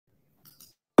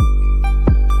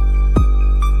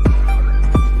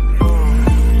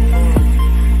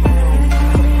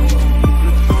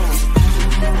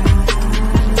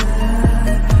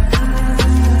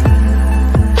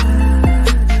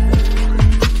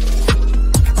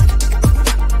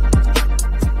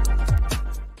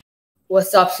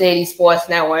What's up, Shady Sports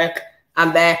Network?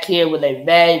 I'm back here with a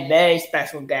very, very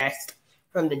special guest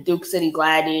from the Duke City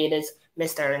Gladiators,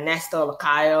 Mr. Ernesto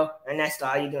Lacayo. Ernesto,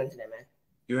 how are you doing today, man?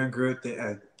 Doing great.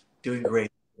 Doing great.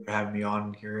 Thanks for having me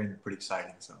on here, and pretty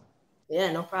exciting. So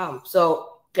Yeah, no problem.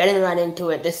 So getting right into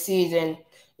it, this season,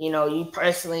 you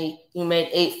made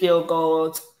 8 field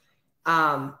goals.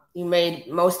 You made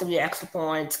most of your extra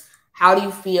points. How do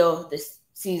you feel this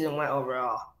season went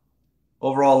overall?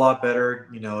 overall, a lot better.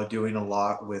 Doing a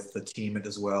lot with the team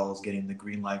as well as getting the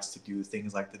green lights to do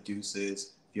things like the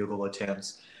deuces, field goal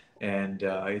attempts, and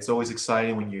it's always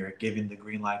exciting when you're given the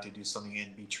green light to do something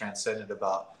and be transcendent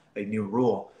about a new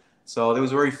rule. So it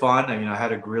was very fun. I mean, I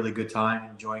had a really good time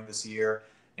enjoying this year,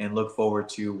 and look forward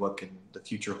to what can the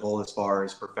future hold as far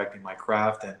as perfecting my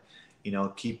craft and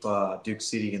keep Duke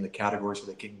City in the categories for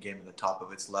the kicking game at the top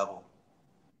of its level.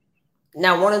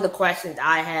 Now, one of the questions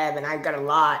I have, and I got a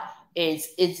lot, is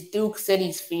Duke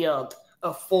City's field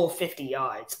a full 50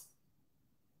 yards?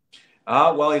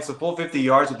 Well, it's a full 50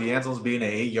 yards with the end zones being at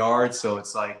 8 yards. So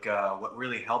it's like what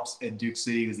really helps in Duke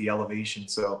City is the elevation.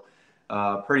 So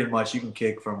pretty much you can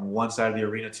kick from one side of the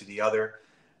arena to the other.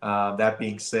 That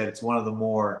being said, it's one of the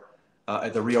more,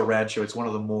 at the Rio Rancho, it's one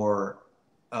of the more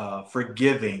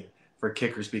forgiving for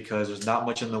kickers because there's not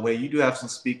much in the way. You do have some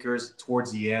speakers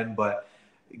towards the end, but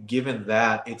given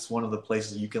that, it's one of the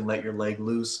places you can let your leg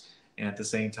loose and at the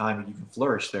same time you can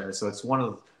flourish there. So it's one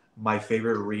of my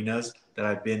favorite arenas that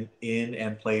I've been in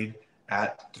and played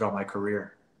at throughout my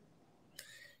career.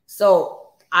 So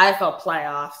IFL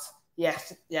playoffs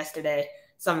yesterday.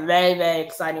 Some very, very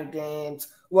exciting games.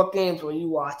 What games were you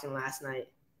watching last night?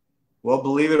 Well,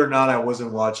 believe it or not, I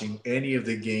wasn't watching any of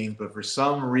the games, but for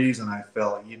some reason I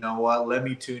felt, you know what, let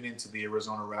me tune into the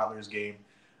Arizona Rattlers game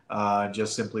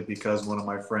just simply because one of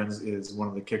my friends is one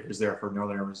of the kickers there for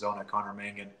Northern Arizona, Connor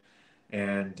Mangan.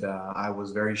 And I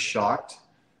was very shocked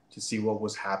to see what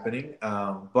was happening.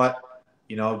 But,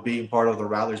 being part of the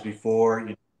Rattlers before,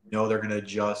 they're going to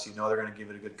adjust. They're going to give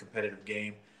it a good competitive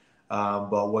game.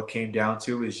 But what came down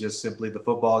to is just simply the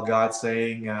football god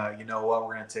saying, you know what,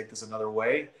 we're going to take this another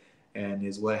way, and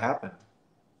is what happened.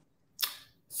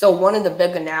 So one of the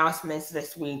big announcements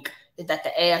this week is that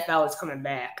the AFL is coming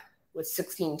back with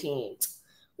 16 teams.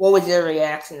 What was your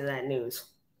reaction to that news?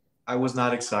 I was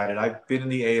not excited. I've been in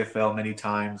the AFL many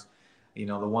times. The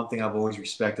one thing I've always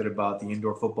respected about the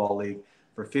Indoor Football League,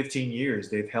 for 15 years,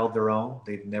 they've held their own.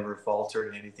 They've never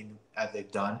faltered in anything that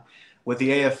they've done. With the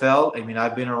AFL, I mean,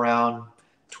 I've been around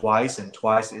twice, and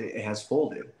twice it has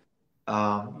folded.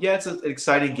 Yeah, it's an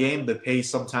exciting game. The pace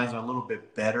sometimes are a little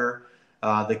bit better.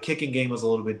 The kicking game was a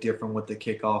little bit different with the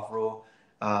kickoff rule.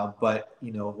 But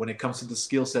when it comes to the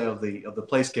skill set of the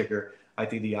place kicker, I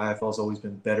think the IFL has always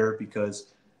been better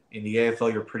because in the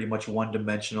AFL you're pretty much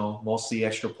one-dimensional, mostly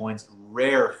extra points,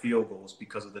 rare field goals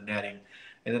because of the netting,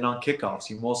 and then on kickoffs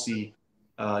you mostly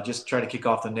just try to kick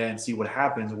off the net and see what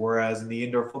happens. Whereas in the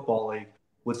Indoor Football League,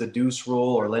 with the deuce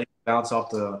rule or letting it bounce off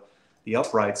the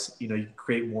uprights, you can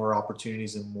create more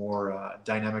opportunities and more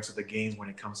dynamics of the games when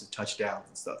it comes to touchdowns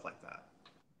and stuff like that.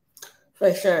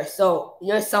 For sure. So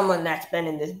you're someone that's been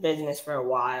in this business for a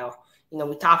while.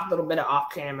 We talked a little bit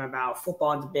off camera about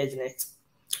football as a business.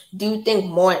 Do you think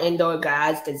more indoor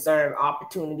guys deserve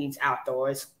opportunities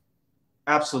outdoors?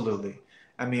 Absolutely.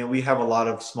 I mean, we have a lot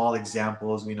of small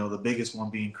examples. We know the biggest one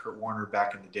being Kurt Warner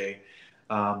back in the day.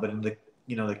 But in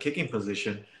the kicking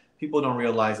position, people don't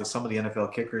realize that some of the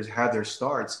NFL kickers had their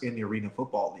starts in the arena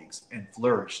football leagues and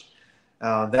flourished.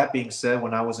 That being said,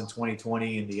 when I was in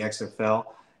 2020 in the XFL,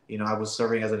 I was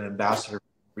serving as an ambassador for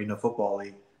the Arena Football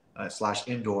League /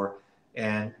 indoor.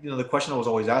 And, the question was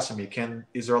always asking me,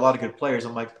 is there a lot of good players?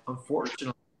 I'm like,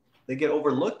 unfortunately, they get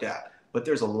overlooked at. But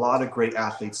there's a lot of great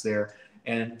athletes there.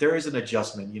 And there is an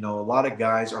adjustment. A lot of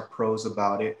guys are pros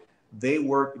about it. They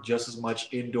work just as much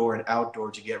indoor and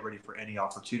outdoor to get ready for any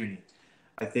opportunity.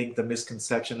 I think the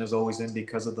misconception has always been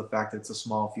because of the fact that it's a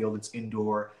small field, it's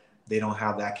indoor, they don't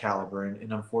have that caliber.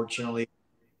 And unfortunately,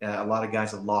 a lot of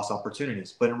guys have lost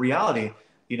opportunities. But in reality,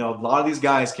 a lot of these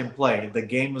guys can play. The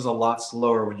game is a lot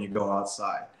slower when you go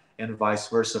outside, and vice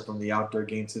versa. From the outdoor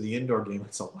game to the indoor game,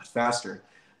 it's a lot faster.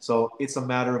 So it's a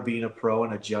matter of being a pro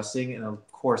and adjusting. And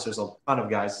of course, there's a ton of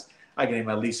guys. I can name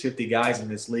at least 50 guys in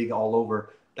this league all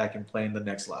over that can play in the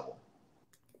next level.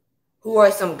 Who are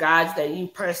some guys that you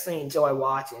personally enjoy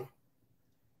watching?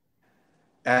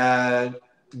 And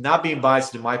not being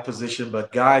biased in my position,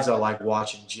 but guys I like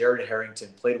watching. Jared Harrington,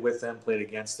 played with them, played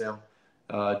against them.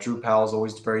 Drew Powell is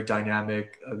always very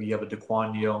dynamic. You have a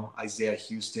Daquan Neal, Isaiah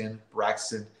Houston,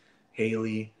 Braxton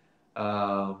Haley,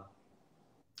 a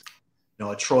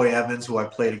Troy Evans, who I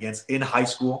played against in high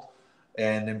school.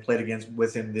 and then played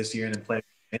with him this year, and then played.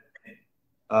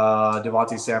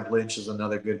 Devontae Sam Lynch is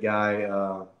another good guy.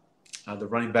 The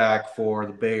running back for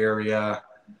the Bay Area.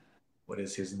 What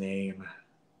is his name?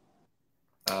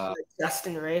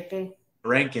 Justin Rankin.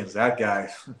 Rankins, that guy.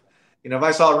 If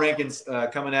I saw Rankins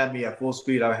coming at me at full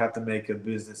speed, I would have to make a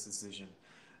business decision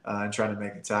and trying to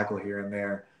make a tackle here and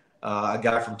there. A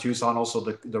guy from Tucson, also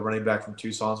the running back from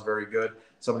Tucson, is very good.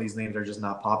 Some of these names are just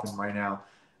not popping right now.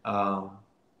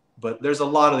 But there's a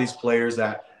lot of these players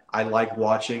that I like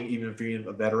watching, even if you're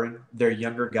a veteran. They're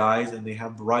younger guys, and they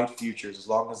have bright futures as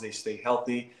long as they stay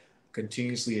healthy,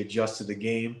 continuously adjust to the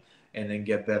game, and then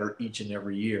get better each and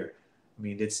every year. I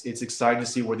mean, it's exciting to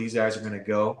see where these guys are going to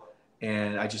go,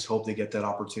 and I just hope they get that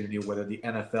opportunity, whether the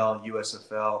NFL,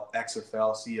 USFL,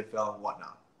 XFL, CFL, and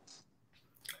whatnot.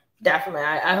 Definitely,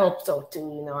 I hope so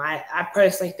too. I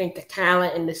personally think the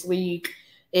talent in this league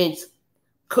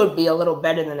could be a little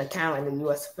better than the talent in the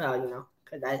USFL.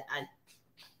 Because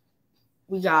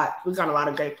we got a lot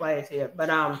of great players here. But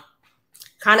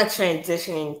kind of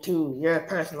transitioning to your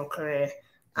personal career,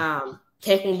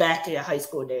 take me back to your high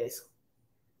school days.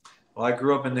 Well, I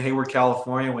grew up in Hayward,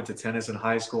 California. Went to tennis in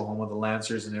high school, home of the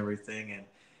Lancers and everything. And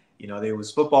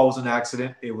football was an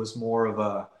accident. It was more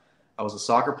of I was a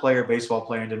soccer player, baseball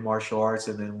player, and did martial arts.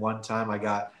 And then one time I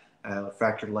got a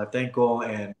fractured left ankle,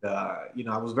 and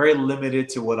I was very limited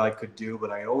to what I could do.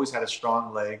 But I always had a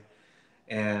strong leg,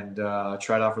 and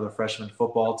tried out for the freshman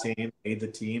football team, made the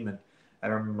team. And I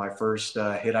remember my first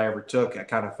hit I ever took. I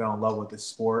kind of fell in love with the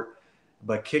sport.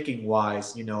 But kicking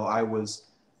wise, I was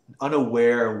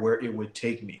unaware where it would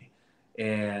take me.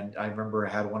 And I remember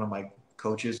I had one of my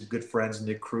coaches, good friends,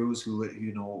 Nick Cruz,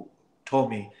 who, told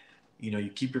me,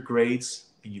 you keep your grades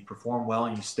and you perform well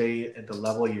and you stay at the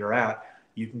level you're at,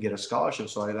 you can get a scholarship.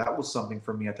 So that was something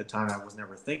for me at the time I was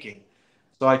never thinking.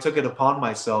 So I took it upon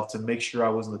myself to make sure I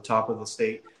was in the top of the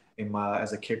state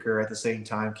as a kicker, at the same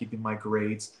time keeping my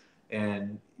grades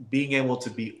and being able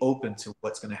to be open to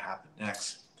what's going to happen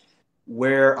next.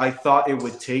 Where I thought it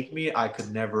would take me, I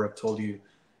could never have told you,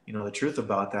 the truth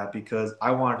about that, because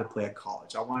I wanted to play at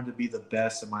college. I wanted to be the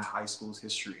best in my high school's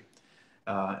history.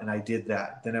 And I did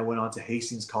that. Then I went on to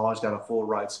Hastings College, got a full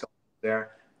ride scholarship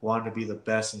there, wanted to be the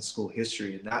best in school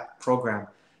history. And that program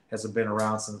has been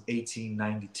around since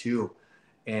 1892.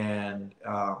 And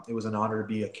it was an honor to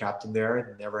be a captain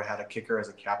there. Never had a kicker as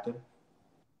a captain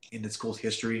in the school's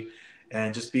history.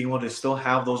 And just being able to still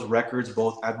have those records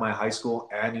both at my high school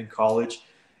and in college,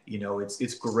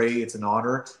 it's great. It's an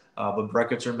honor. But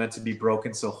records are meant to be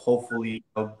broken. So hopefully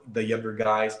the younger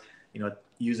guys,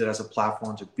 use it as a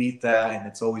platform to beat that. And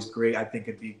it's always great. I think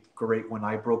it'd be great when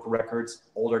I broke records.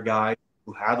 Older guys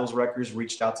who had those records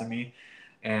reached out to me.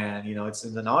 And, it's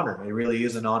an honor. It really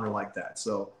is an honor like that.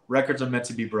 So records are meant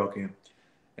to be broken.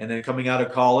 And then coming out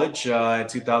of college in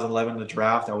 2011, the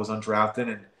draft, I was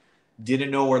undrafted and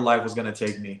didn't know where life was going to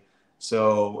take me.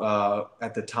 So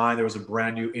at the time, there was a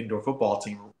brand new indoor football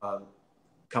team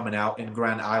coming out in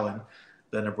Grand Island,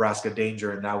 the Nebraska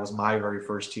Danger, and that was my very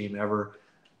first team ever.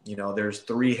 There's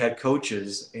 3 head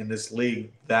coaches in this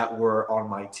league that were on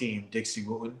my team. Dixie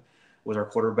Wooten was our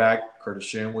quarterback. Curtis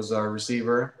Shin was our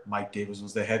receiver. Mike Davis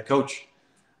was the head coach.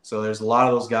 So there's a lot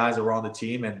of those guys that were on the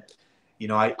team. And,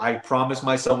 I promised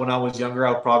myself when I was younger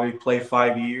I'll probably play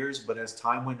 5 years. But as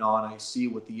time went on, I see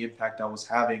what the impact I was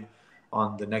having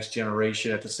on the next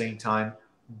generation, at the same time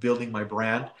building my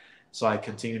brand. So I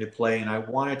continued to play. And I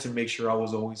wanted to make sure I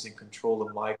was always in control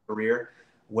of my career,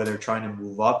 whether trying to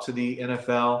move up to the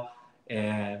NFL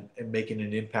and making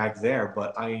an impact there.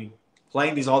 But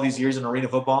playing all these years in arena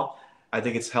football, I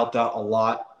think it's helped out a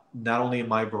lot, not only in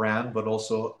my brand, but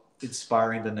also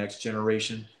inspiring the next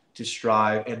generation to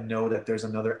strive and know that there's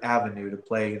another avenue to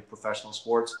play in professional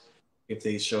sports if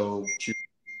they choose.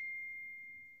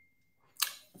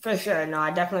 For sure. No,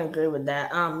 I definitely agree with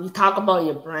that. You talk about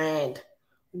your brand.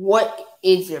 What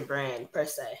is your brand per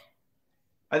se?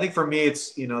 I think for me,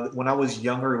 it's, when I was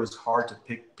younger, it was hard to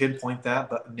pinpoint that,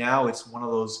 but now it's one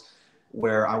of those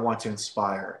where I want to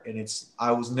inspire. And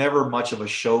I was never much of a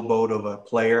showboat of a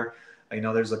player.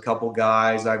 There's a couple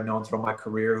guys I've known throughout my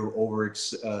career who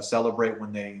celebrate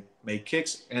when they make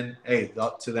kicks, and hey,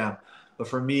 up to them. But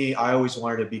for me, I always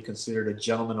wanted to be considered a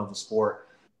gentleman of the sport.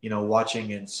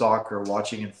 Watching in soccer,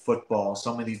 watching in football,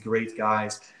 some of these great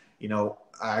guys.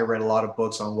 I read a lot of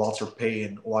books on Walter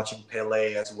Payton, watching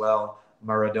Pele as well,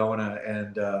 Maradona,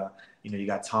 and you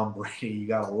got Tom Brady. You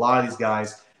got a lot of these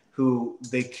guys who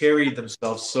they carried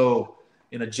themselves so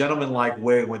in a gentleman-like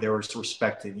way where they were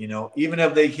respected. Even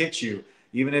if they hit you,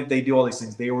 even if they do all these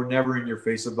things, they were never in your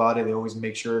face about it. They always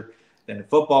make sure that in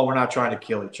football, we're not trying to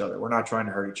kill each other. We're not trying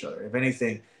to hurt each other. If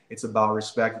anything, It's about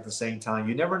respect at the same time.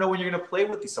 You never know when you're going to play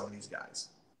with some of these guys.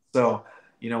 So,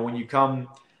 when you come,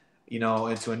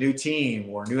 into a new team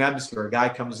or a new atmosphere, a guy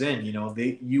comes in,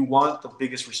 you want the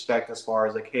biggest respect as far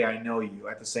as like, hey, I know you.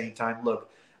 At the same time, look,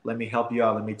 let me help you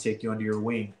out. Let me take you under your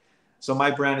wing. So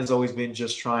my brand has always been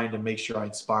just trying to make sure I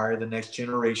inspire the next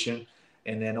generation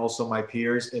and then also my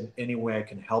peers in any way I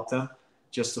can help them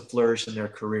just to flourish in their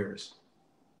careers.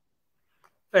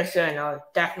 For sure, no,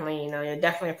 definitely. You're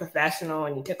definitely a professional,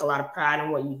 and you take a lot of pride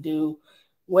in what you do.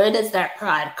 Where does that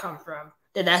pride come from?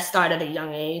 Did that start at a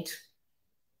young age?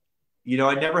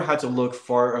 I never had to look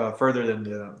further than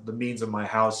the means of my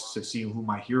house to see who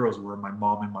my heroes were, my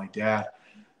mom and my dad.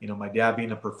 My dad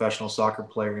being a professional soccer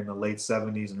player in the late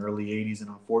 70s and early 80s, and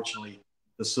unfortunately,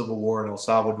 the Civil War in El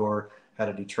Salvador had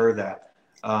to deter that.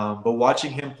 But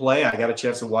watching him play, I got a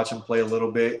chance to watch him play a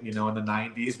little bit, in the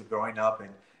 90s, but growing up,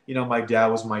 and my dad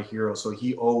was my hero. So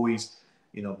he always,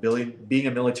 being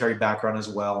a military background as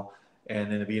well,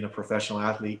 and then being a professional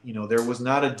athlete, there was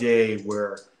not a day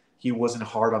where he wasn't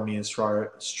hard on me and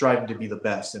striving to be the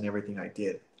best in everything I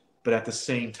did. But at the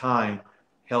same time,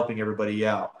 helping everybody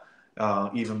out.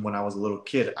 Even when I was a little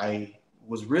kid, I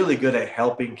was really good at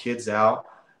helping kids out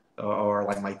or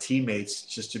like my teammates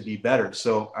just to be better.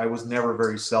 So I was never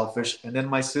very selfish. And then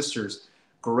my sisters,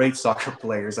 great soccer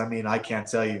players. I mean, I can't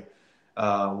tell you.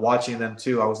 Watching them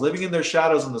too. I was living in their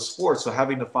shadows in the sport, so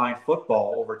having to find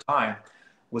football over time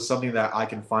was something that I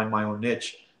can find my own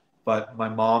niche. But my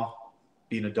mom,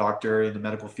 being a doctor in the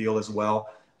medical field as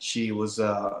well, she was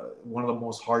one of the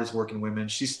most hardest working women.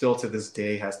 She still to this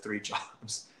day has 3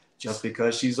 jobs just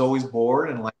because she's always bored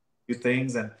and like to do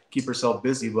things and keep herself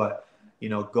busy. But,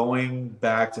 going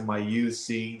back to my youth,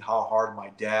 seeing how hard my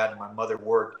dad and my mother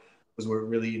worked was what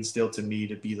really instilled to me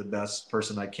to be the best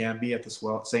person I can be at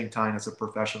the same time as a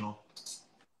professional.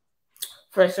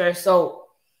 For sure. So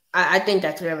I think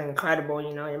that's really incredible.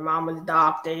 Your mom was a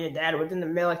doctor, your dad was in the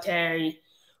military.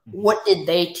 What did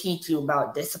they teach you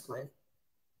about discipline?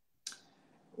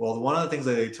 Well, one of the things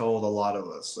that they told a lot of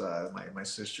us, my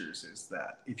sisters, is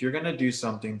that if you're going to do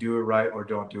something, do it right or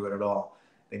don't do it at all.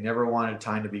 They never wanted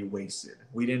time to be wasted.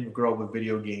 We didn't grow up with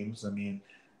video games. I mean,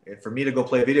 for me to go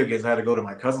play video games, I had to go to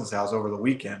my cousin's house over the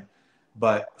weekend.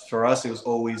 But for us, it was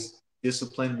always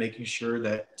discipline, making sure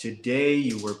that today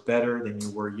you were better than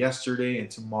you were yesterday and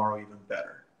tomorrow even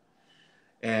better.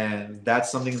 And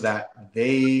that's something that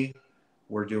they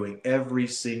were doing every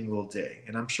single day.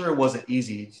 And I'm sure it wasn't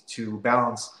easy to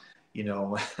balance,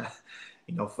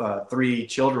 3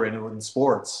 children in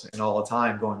sports and all the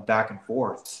time going back and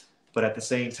forth. But at the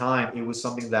same time, it was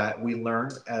something that we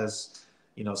learned as,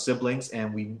 siblings,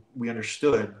 and we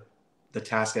understood the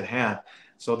task at hand.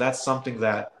 So that's something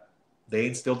that they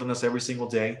instilled in us every single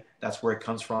day. That's where it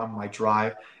comes from, my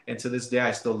drive. And to this day,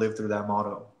 I still live through that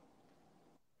motto.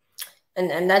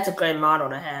 And that's a great motto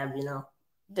to have,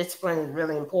 Discipline is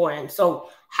really important. So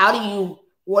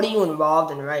what are you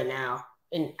involved in right now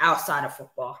outside of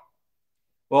football?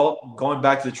 Well, going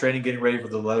back to the training, getting ready for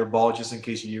the leather ball, just in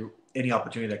case any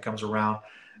opportunity that comes around.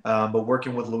 But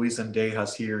working with Luis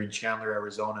Andejas here in Chandler,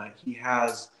 Arizona, he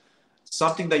has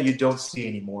something that you don't see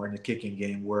anymore in the kicking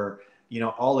game where,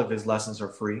 all of his lessons are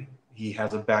free. He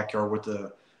has a backyard with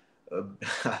a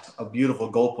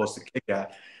beautiful goalpost to kick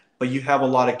at. But you have a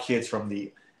lot of kids from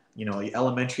the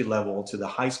elementary level to the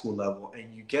high school level,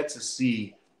 and you get to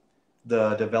see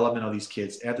the development of these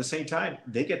kids. At the same time,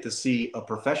 they get to see a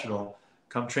professional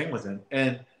come train with him.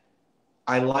 And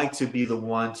I like to be the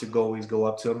one to always go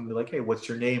up to them and be like, hey, what's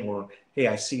your name? Or, hey,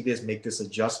 I see this, make this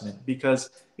adjustment. Because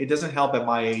it doesn't help at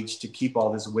my age to keep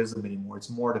all this wisdom anymore. It's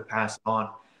more to pass on.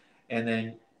 And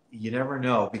then you never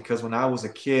know. Because when I was a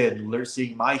kid,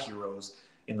 seeing my heroes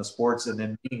in the sports and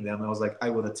then meeting them, I was like, I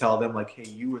would tell them like, hey,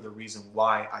 you were the reason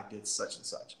why I did such and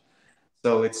such.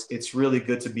 So it's really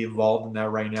good to be involved in that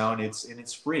right now. And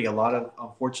it's free.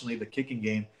 Unfortunately, the kicking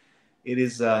game, it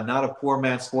is not a poor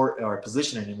man's sport or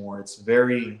position anymore. It's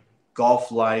very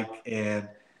golf-like, and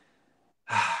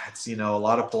it's a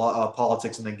lot of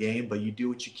politics in the game. But you do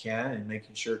what you can, and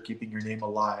making sure keeping your name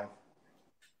alive.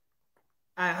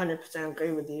 I 100%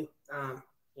 agree with you.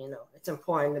 It's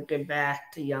important to give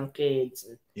back to young kids.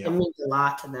 Yeah. It means a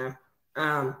lot to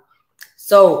them.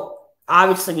 So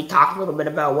obviously, we talked a little bit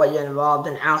about what you're involved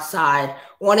in outside.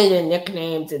 One of your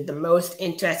nicknames is the most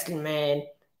interesting man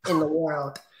in the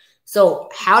world. So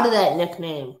how did that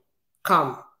nickname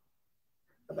come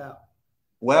about?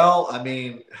 Well, I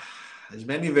mean, there's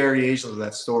many variations of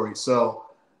that story. So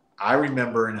I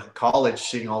remember in college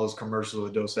seeing all those commercials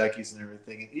with Dos Equis and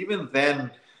everything. And even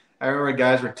then, I remember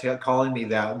guys were calling me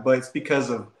that. But it's because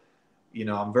of,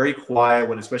 I'm very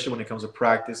quiet, especially when it comes to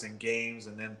practice and games.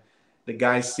 And then, the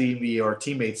guys see me or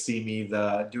teammates see me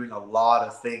doing a lot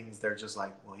of things. They're just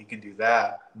like, well, he can do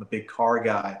that. I'm a big car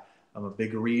guy. I'm a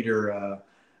big reader.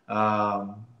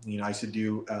 I used to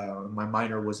do, my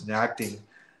minor was in acting.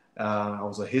 I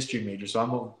was a history major.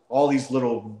 So all these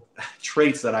little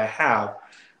traits that I have.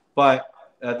 But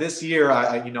this year,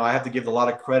 I have to give a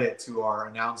lot of credit to our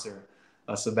announcer,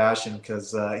 Sebastian,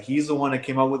 because he's the one that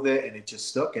came up with it, and it just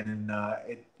stuck. And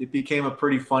it became a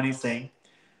pretty funny thing.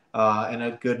 And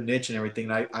a good niche and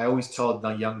everything. And I always tell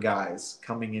the young guys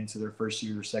coming into their first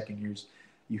year or second years,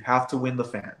 you have to win the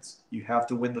fans. You have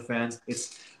to win the fans.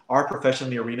 It's our profession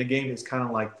in the arena game is kind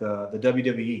of like the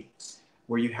WWE,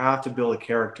 where you have to build a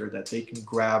character that they can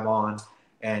grab on.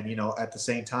 And, at the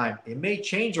same time, it may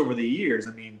change over the years.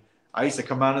 I mean, I used to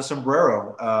come out in a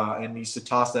sombrero and used to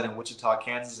toss that in Wichita,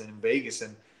 Kansas, and in Vegas,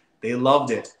 and they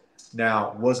loved it.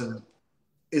 Now,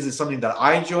 is it something that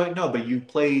I enjoy? No, but you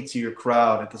play to your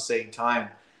crowd at the same time.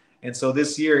 And so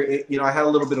this year, I had a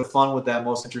little bit of fun with that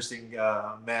most interesting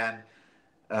man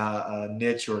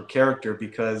niche or character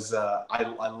because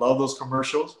I love those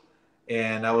commercials.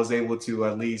 And I was able to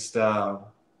at least,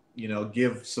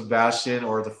 give Sebastian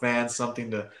or the fans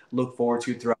something to look forward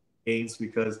to throughout the games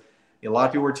because a lot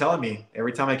of people were telling me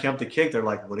every time I came up to kick, they're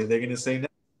like, what are they going to say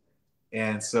next?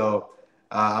 And so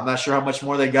I'm not sure how much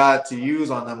more they got to use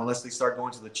on them unless they start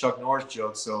going to the Chuck Norris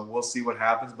joke. So we'll see what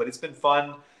happens. But it's been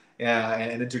fun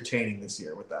and entertaining this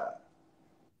year with that.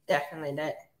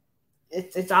 Definitely,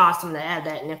 it's awesome to have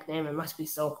that nickname. It must be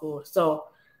so cool. So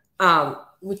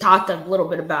we talked a little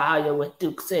bit about how you're with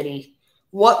Duke City.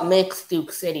 What makes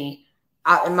Duke City,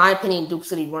 in my opinion, Duke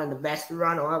City one of the best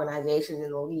run organizations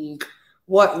in the league?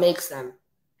 What makes them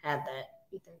have that,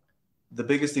 you think? The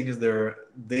biggest thing is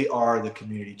they are the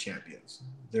community champions.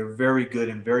 They're very good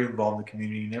and very involved in the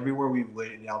community. And everywhere we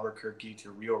went in Albuquerque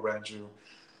to Rio Rancho,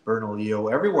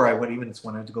 Bernalillo, everywhere I went, even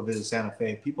when I went to go visit Santa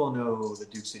Fe, people know who the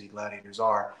Duke City Gladiators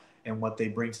are and what they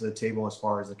bring to the table as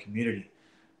far as the community.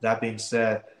 That being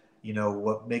said,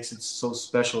 what makes it so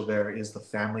special there is the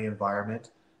family environment.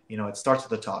 It starts at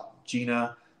the top.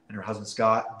 Gina and her husband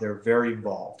Scott, they're very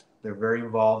involved. They're very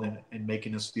involved in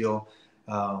making us feel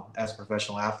as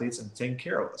professional athletes and taking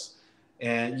care of us.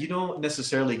 And you don't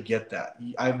necessarily get that.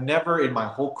 I've never in my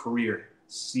whole career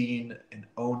seen an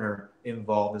owner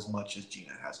involved as much as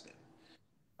Gina has been.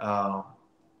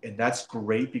 And that's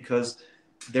great because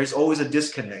there's always a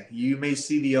disconnect. You may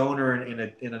see the owner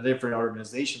in a different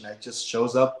organization that just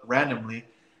shows up randomly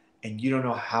and you don't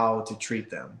know how to treat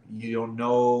them. You don't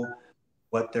know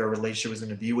what their relationship is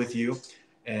going to be with you.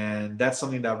 And that's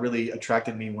something that really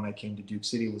attracted me when I came to Duke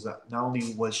City was that not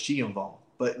only was she involved,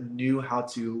 but knew how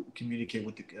to communicate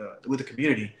with the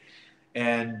community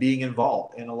and being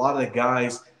involved. And a lot of the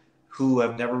guys who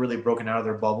have never really broken out of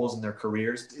their bubbles in their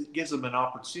careers, it gives them an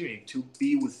opportunity to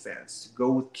be with fans, to go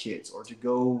with kids, or to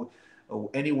go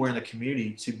anywhere in the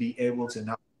community to be able to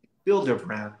not build their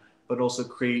brand, but also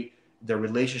create the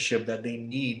relationship that they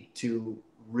need to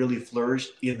really flourish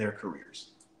in their careers.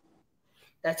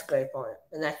 That's a great point,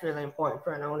 and that's really important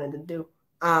for an owner to do.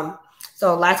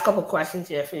 So last couple questions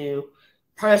here for you.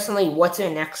 Personally, what's your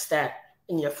next step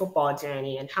in your football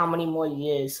journey, and how many more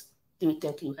years do you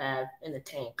think you have in the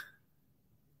tank?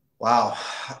 Wow.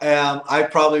 I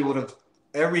probably would have,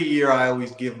 every year I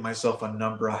always give myself a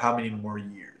number of how many more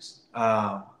years.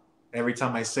 Every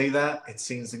time I say that, it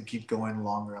seems to keep going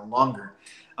longer and longer.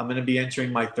 I'm going to be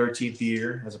entering my 13th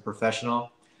year as a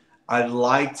professional. I'd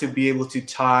like to be able to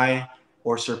tie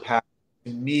or surpass,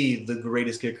 to me, the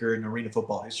greatest kicker in arena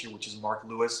football history, which is Mark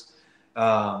Lewis.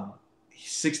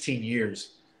 16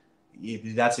 years.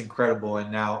 That's incredible.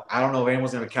 And now I don't know if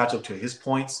anyone's going to catch up to his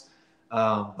points,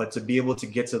 but to be able to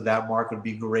get to that mark would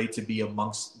be great to be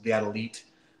amongst that elite.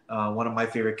 One of my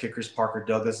favorite kickers, Parker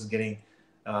Douglas, is getting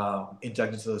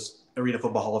inducted into the Arena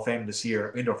Football Hall of Fame this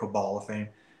year, Indoor Football Hall of Fame.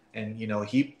 And,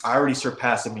 I already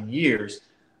surpassed him in years,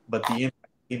 but the impact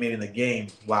he made in the game,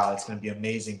 wow, it's going to be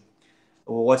amazing.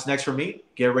 Well, what's next for me?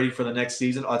 Get ready for the next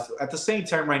season. At the same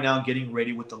time right now, getting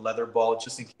ready with the leather ball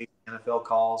just in case the NFL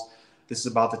calls. This is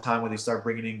about the time when they start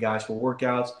bringing in guys for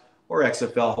workouts or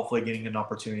XFL, hopefully getting an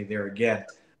opportunity there again.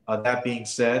 That being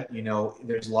said,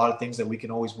 there's a lot of things that we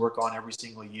can always work on every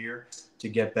single year to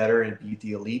get better and beat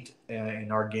the elite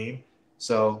in our game.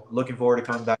 So looking forward to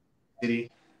coming back to the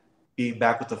city, being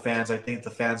back with the fans. I think the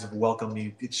fans have welcomed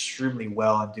me extremely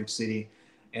well in Duke City.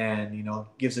 And,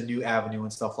 gives a new avenue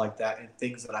and stuff like that and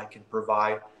things that I can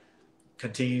provide,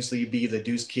 continuously be the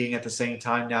Deuce King at the same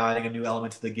time, now adding a new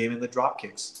element to the game in the drop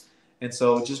kicks. And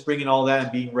so just bringing all that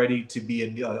and being ready to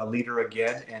be a leader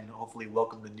again and hopefully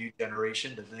welcome the new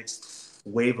generation, the next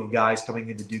wave of guys coming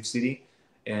into Duke City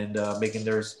and making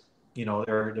theirs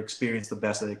their experience the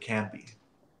best that it can be.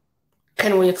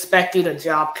 Can we expect you to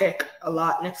job kick a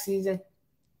lot next season?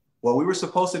 Well, we were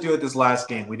supposed to do it this last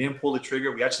game. We didn't pull the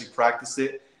trigger. We actually practiced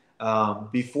it.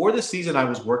 Before the season, I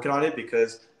was working on it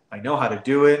because I know how to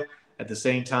do it. At the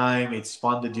same time, it's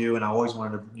fun to do, and I always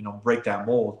wanted to, break that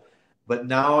mold. But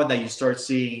now that you start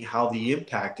seeing how the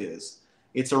impact is,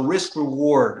 it's a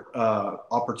risk-reward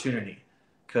opportunity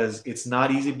because it's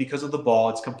not easy because of the ball.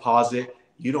 It's composite.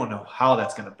 You don't know how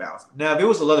that's going to bounce. Now, if it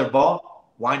was a leather ball,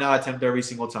 why not attempt every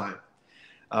single time?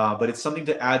 But it's something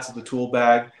to add to the tool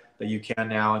bag that you can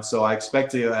now. And so I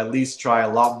expect to at least try a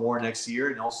lot more next year,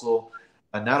 and also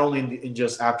not only in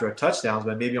just after a touchdown,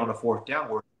 but maybe on a fourth down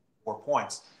where 4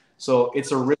 points. So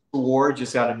it's a risk reward.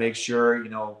 Just got to make sure,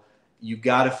 you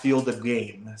got to feel the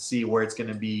game, see where it's going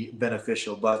to be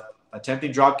beneficial. But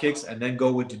attempting drop kicks and then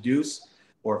go with the deuce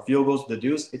or field goals to the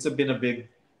deuce, it's been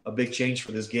a big change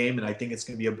for this game, and I think it's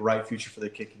going to be a bright future for the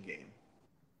kicking game.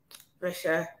 For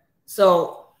sure.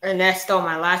 So, Ernesto,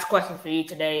 my last question for you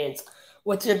today is,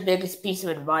 what's your biggest piece of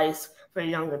advice for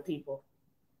younger people?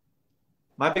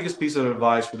 My biggest piece of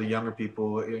advice for the younger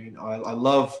people, I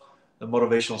love the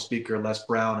motivational speaker, Les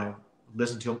Brown. I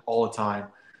listen to him all the time.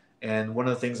 And one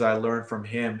of the things I learned from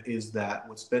him is that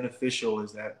what's beneficial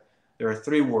is that there are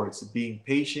 3 words: being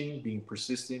patient, being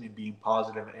persistent, and being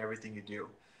positive in everything you do.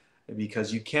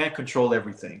 Because you can't control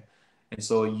everything. And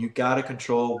so you got to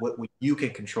control what you can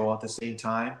control. At the same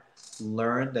time,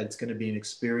 learn that it's going to be an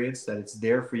experience, that it's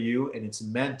there for you, and it's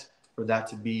meant for that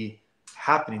to be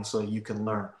happening so you can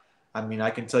learn. I mean, I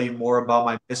can tell you more about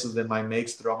my misses than my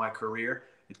makes throughout my career,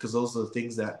 because those are the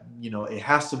things that, it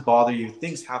has to bother you.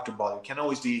 Things have to bother you. It can't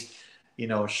always be,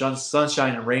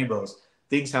 sunshine and rainbows.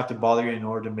 Things have to bother you in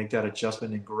order to make that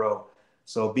adjustment and grow.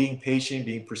 So being patient,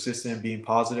 being persistent, and being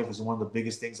positive is one of the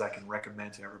biggest things I can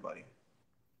recommend to everybody.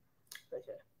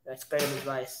 Okay. That's great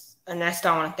advice. Ernesto,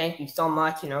 I want to thank you so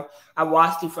much. I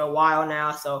watched you for a while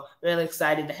now, so really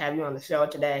excited to have you on the show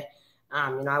today.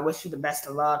 I wish you the best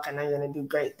of luck. I know you're going to do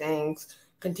great things,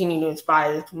 continue to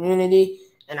inspire the community,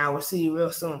 and I will see you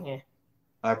real soon here.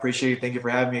 I appreciate it. Thank you for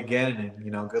having me again,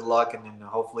 and, good luck, and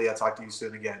hopefully I'll talk to you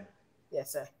soon again.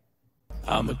 Yes, sir.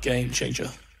 I'm a game changer.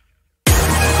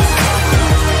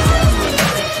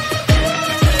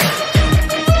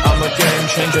 I'm a game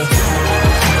changer.